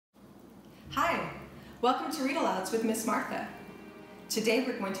Hi, welcome to Read Alouds with Miss Martha. Today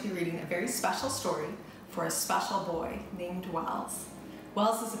we're going to be reading a very special story for a special boy named Wells.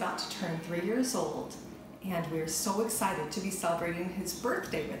 Wells is about to turn 3 years old, and we're so excited to be celebrating his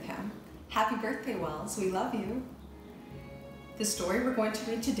birthday with him. Happy birthday, Wells. We love you. The story we're going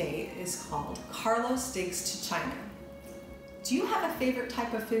to read today is called Carlos Digs to China. Do you have a favorite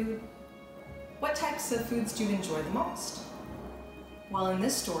type of food? What types of foods do you enjoy the most? Well, in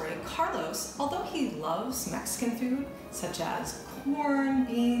this story, Carlos, although he loves Mexican food, such as corn,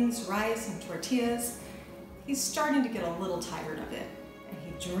 beans, rice, and tortillas, he's starting to get a little tired of it, and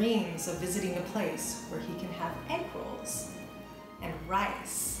he dreams of visiting a place where he can have egg rolls and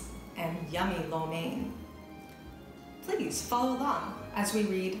rice and yummy lo mein. Please follow along as we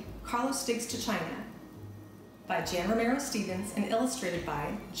read Carlos Digs to China by Jeanne Romero and illustrated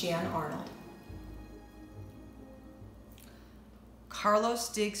by Jeanne Arnold. Carlos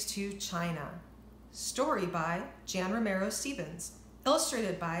Digs to China. Story by Jeanne Romero,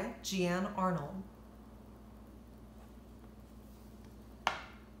 illustrated by Jeanne Arnold.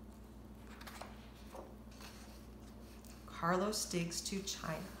 Carlos Digs to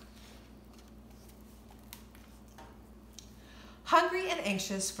China. Hungry and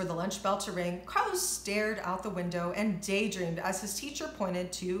anxious for the lunch bell to ring, Carlos stared out the window and daydreamed as his teacher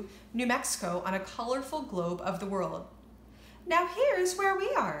pointed to New Mexico on a colorful globe of the world. "Now here's where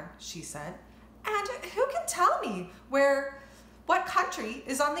we are," she said. "And who can tell me what country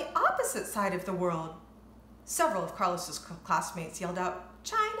is on the opposite side of the world?" Several of Carlos's classmates yelled out,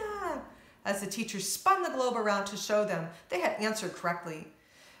 "China," as the teacher spun the globe around to show them they had answered correctly.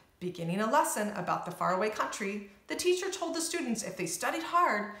 Beginning a lesson about the faraway country, the teacher told the students if they studied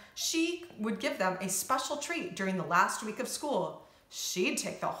hard, she would give them a special treat during the last week of school. She'd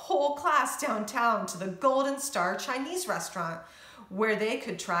take the whole class downtown to the Golden Star Chinese restaurant, where they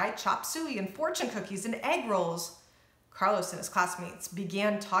could try chop suey and fortune cookies and egg rolls. Carlos and his classmates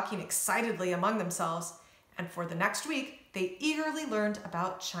began talking excitedly among themselves, and for the next week, they eagerly learned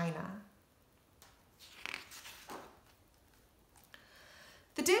about China.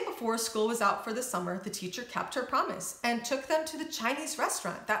 The day before school was out for the summer, the teacher kept her promise and took them to the Chinese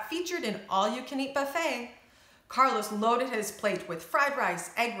restaurant that featured an all-you-can-eat buffet. Carlos loaded his plate with fried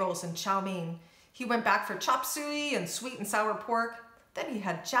rice, egg rolls, and chow mein. He went back for chop suey and sweet and sour pork. Then he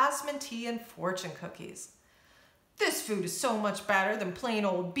had jasmine tea and fortune cookies. "This food is so much better than plain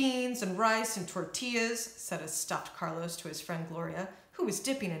old beans and rice and tortillas," said a stuffed Carlos to his friend Gloria, who was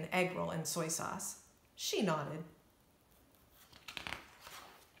dipping an egg roll in soy sauce. She nodded.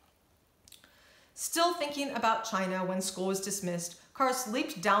 Still thinking about China when school was dismissed, Carlos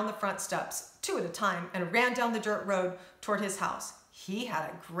leaped down the front steps, 2 at a time, and ran down the dirt road toward his house. He had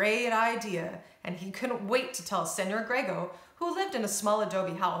a great idea, and he couldn't wait to tell Senor Grego, who lived in a small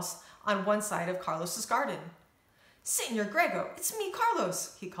adobe house on one side of Carlos's garden. "Senor Grego, it's me,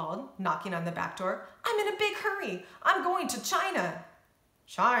 Carlos," he called, knocking on the back door. "I'm in a big hurry. I'm going to China."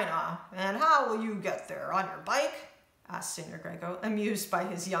 "China? And how will you get there? On your bike?" asked Senor Grego, amused by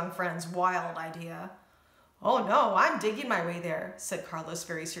his young friend's wild idea. "Oh no, I'm digging my way there," said Carlos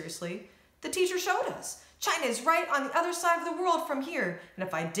very seriously. "The teacher showed us. China is right on the other side of the world from here, and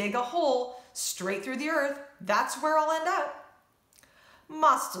if I dig a hole straight through the earth, that's where I'll end up."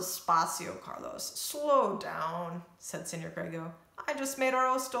 "Más despacio, Carlos. Slow down," said Senor Grego. "I just made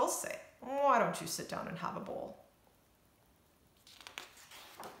arroz dulce. Why don't you sit down and have a bowl?"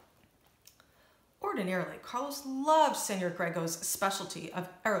 Ordinarily, Carlos loved Senor Grego's specialty of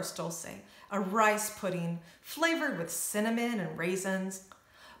arroz dulce, a rice pudding flavored with cinnamon and raisins.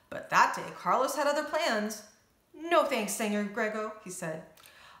 But that day, Carlos had other plans. "No thanks, Senor Grego," he said.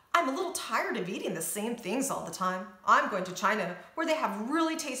 "I'm a little tired of eating the same things all the time. I'm going to China, where they have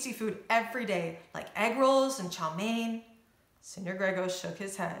really tasty food every day, like egg rolls and chow mein." Senor Grego shook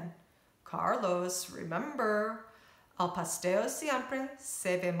his head. "Carlos, remember, el pastel siempre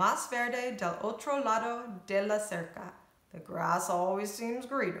se ve más verde del otro lado de la cerca. The grass always seems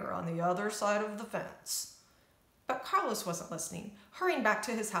greener on the other side of the fence." But Carlos wasn't listening. Hurrying back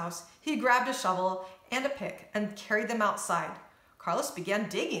to his house, he grabbed a shovel and a pick and carried them outside. Carlos began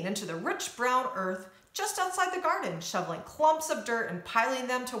digging into the rich brown earth just outside the garden, shoveling clumps of dirt and piling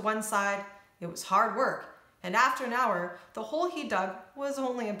them to one side. It was hard work, and after an hour, the hole he dug was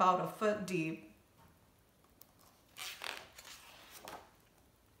only about a foot deep.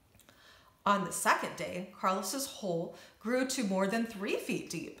 On the second day, Carlos's hole grew to more than 3 feet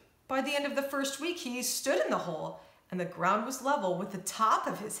deep. By the end of the first week, he stood in the hole, and the ground was level with the top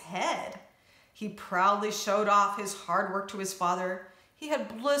of his head. He proudly showed off his hard work to his father. He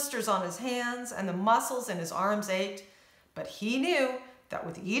had blisters on his hands, and the muscles in his arms ached, but he knew that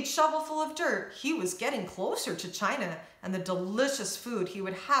with each shovelful of dirt, he was getting closer to China and the delicious food he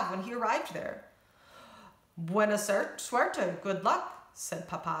would have when he arrived there. Buena suerte, good luck, said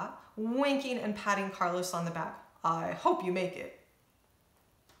Papa, winking and patting Carlos on the back. I hope you make it.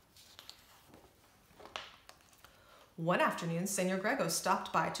 One afternoon, Senor Grego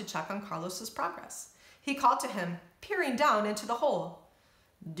stopped by to check on Carlos's progress. He called to him, peering down into the hole.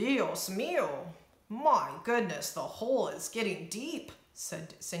 Dios mío, my goodness, the hole is getting deep,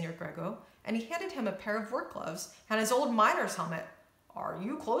 said Senor Grego, and he handed him a pair of work gloves and his old miner's helmet. Are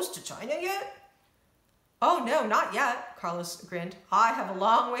you close to China yet? Oh, no, not yet, Carlos grinned. I have a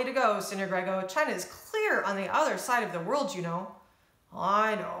long way to go, Senor Grego. China is clear on the other side of the world, you know.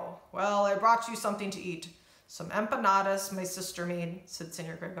 I know. Well, I brought you something to eat. Some empanadas my sister made, said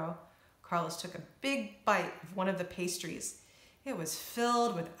Senor Grego. Carlos took a big bite of one of the pastries. It was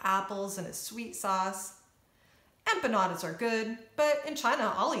filled with apples and a sweet sauce. Empanadas are good, but in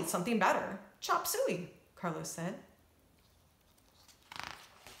China, I'll eat something better. Chop suey, Carlos said.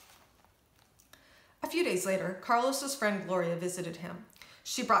 A few days later, Carlos's friend Gloria visited him.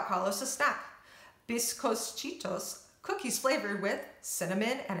 She brought Carlos a snack, bizcochitos, cookies flavored with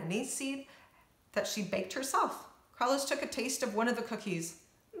cinnamon and anise seed that she baked herself. Carlos took a taste of one of the cookies.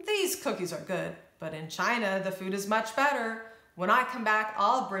 These cookies are good, but in China, the food is much better. When I come back,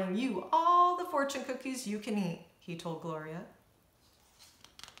 I'll bring you all the fortune cookies you can eat, he told Gloria.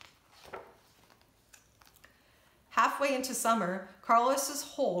 Halfway into summer, Carlos's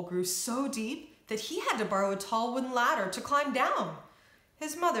hole grew so deep that he had to borrow a tall wooden ladder to climb down.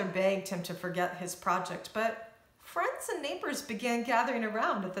 His mother begged him to forget his project, but friends and neighbors began gathering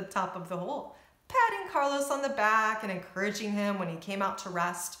around at the top of the hole, patting Carlos on the back and encouraging him when he came out to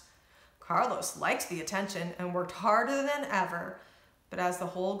rest. Carlos liked the attention and worked harder than ever, but as the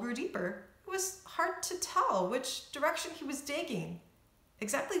hole grew deeper, it was hard to tell which direction he was digging.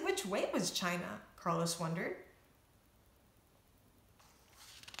 Exactly which way was China, Carlos wondered.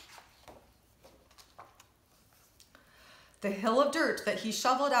 The hill of dirt that he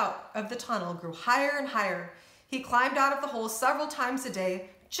shoveled out of the tunnel grew higher and higher. He climbed out of the hole several times a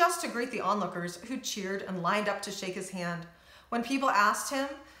day just to greet the onlookers who cheered and lined up to shake his hand. When people asked him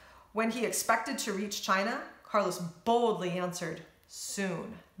when he expected to reach China, Carlos boldly answered,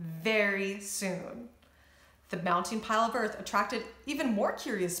 soon, very soon. The mounting pile of earth attracted even more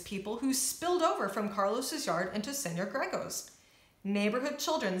curious people who spilled over from Carlos's yard into Senor Grego's. Neighborhood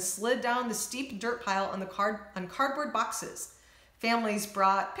children slid down the steep dirt pile on cardboard boxes. Families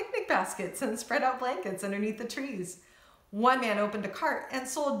brought picnic baskets and spread out blankets underneath the trees. One man opened a cart and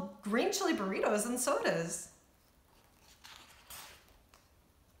sold green chili burritos and sodas.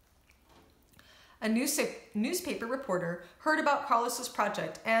 A newspaper reporter heard about Carlos's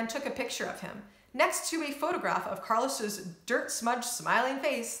project and took a picture of him. Next to a photograph of Carlos's dirt-smudged smiling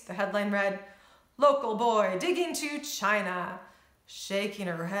face, the headline read, "Local boy digging to China." Shaking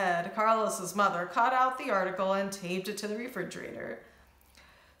her head, Carlos's mother cut out the article and taped it to the refrigerator.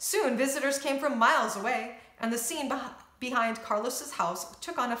 Soon, visitors came from miles away, and the scene behind Carlos's house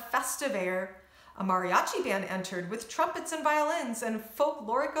took on a festive air. A mariachi band entered with trumpets and violins, and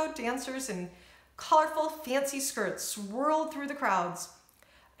folklorico dancers in colorful, fancy skirts swirled through the crowds.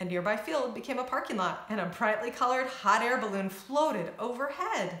 A nearby field became a parking lot, and a brightly colored hot air balloon floated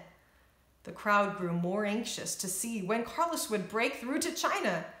overhead. The crowd grew more anxious to see when Carlos would break through to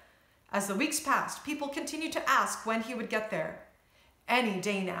China. As the weeks passed, people continued to ask when he would get there. Any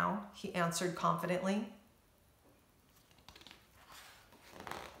day now, he answered confidently.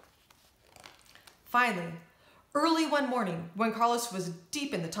 Finally, early one morning, when Carlos was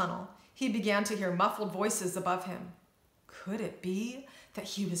deep in the tunnel, he began to hear muffled voices above him. Could it be that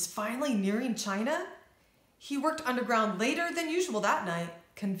he was finally nearing China? He worked underground later than usual that night,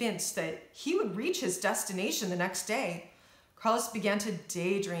 convinced that he would reach his destination the next day. Carlos began to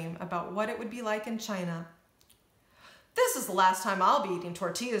daydream about what it would be like in China. This is the last time I'll be eating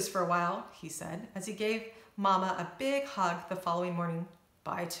tortillas for a while, he said, as he gave Mama a big hug the following morning.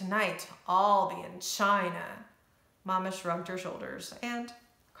 By tonight, I'll be in China. Mama shrugged her shoulders, and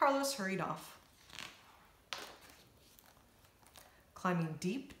Carlos hurried off. Climbing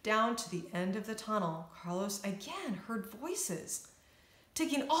deep down to the end of the tunnel, Carlos again heard voices.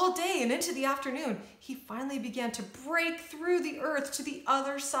 Digging all day and into the afternoon, he finally began to break through the earth to the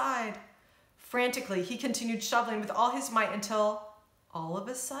other side. Frantically, he continued shoveling with all his might until, all of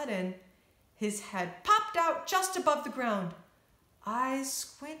a sudden, his head popped out just above the ground. Eyes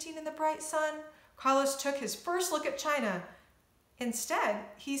squinting in the bright sun, Carlos took his first look at China. Instead,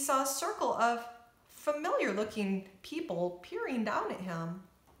 he saw a circle of familiar-looking people peering down at him.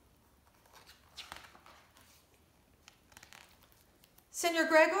 "Senor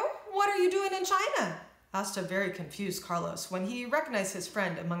Grego, what are you doing in China?" asked a very confused Carlos when he recognized his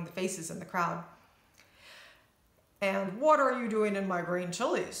friend among the faces in the crowd. "And what are you doing in my green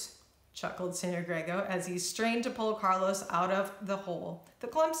chilies?" chuckled Senor Grego as he strained to pull Carlos out of the hole. The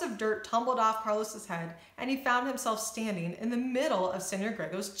clumps of dirt tumbled off Carlos's head, and he found himself standing in the middle of Senor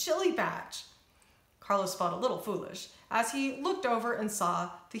Grego's chili patch. Carlos felt a little foolish as he looked over and saw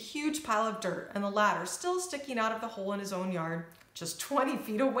the huge pile of dirt and the ladder still sticking out of the hole in his own yard, just 20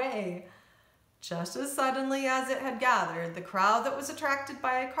 feet away. Just as suddenly as it had gathered, the crowd that was attracted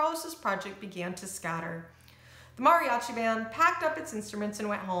by Carlos's project began to scatter. The mariachi band packed up its instruments and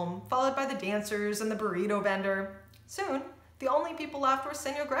went home, followed by the dancers and the burrito vendor. Soon, the only people left were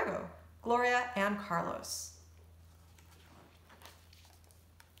Senor Grego, Gloria, and Carlos.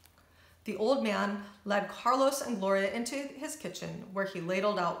 The old man led Carlos and Gloria into his kitchen, where he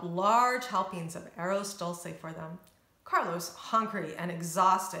ladled out large helpings of arroz dulce for them. Carlos, hungry and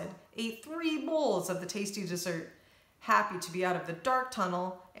exhausted, ate 3 bowls of the tasty dessert, happy to be out of the dark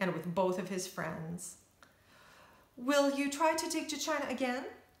tunnel and with both of his friends. "Will you try to take to China again?"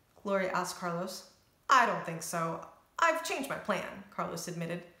 Gloria asked Carlos. "I don't think so. I've changed my plan," Carlos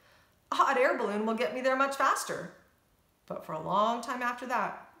admitted. "A hot air balloon will get me there much faster." But for a long time after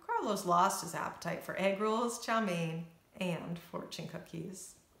that, Carlos lost his appetite for egg rolls, chow mein, and fortune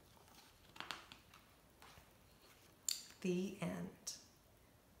cookies. The end.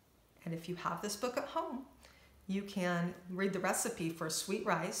 And if you have this book at home, you can read the recipe for sweet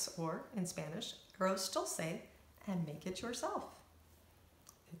rice, or in Spanish, arroz dulce, and make it yourself.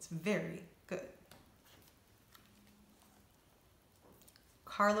 It's very good.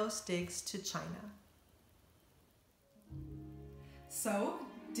 Carlos digs to China. So,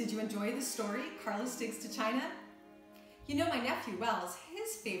 did you enjoy the story, Carlos Digs to China? You know, my nephew Wells,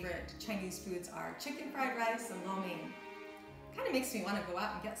 his favorite Chinese foods are chicken fried rice and lo mein. Kind of makes me want to go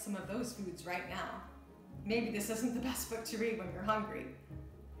out and get some of those foods right now. Maybe this isn't the best book to read when you're hungry.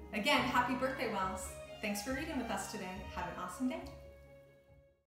 Again, happy birthday, Wells. Thanks for reading with us today. Have an awesome day.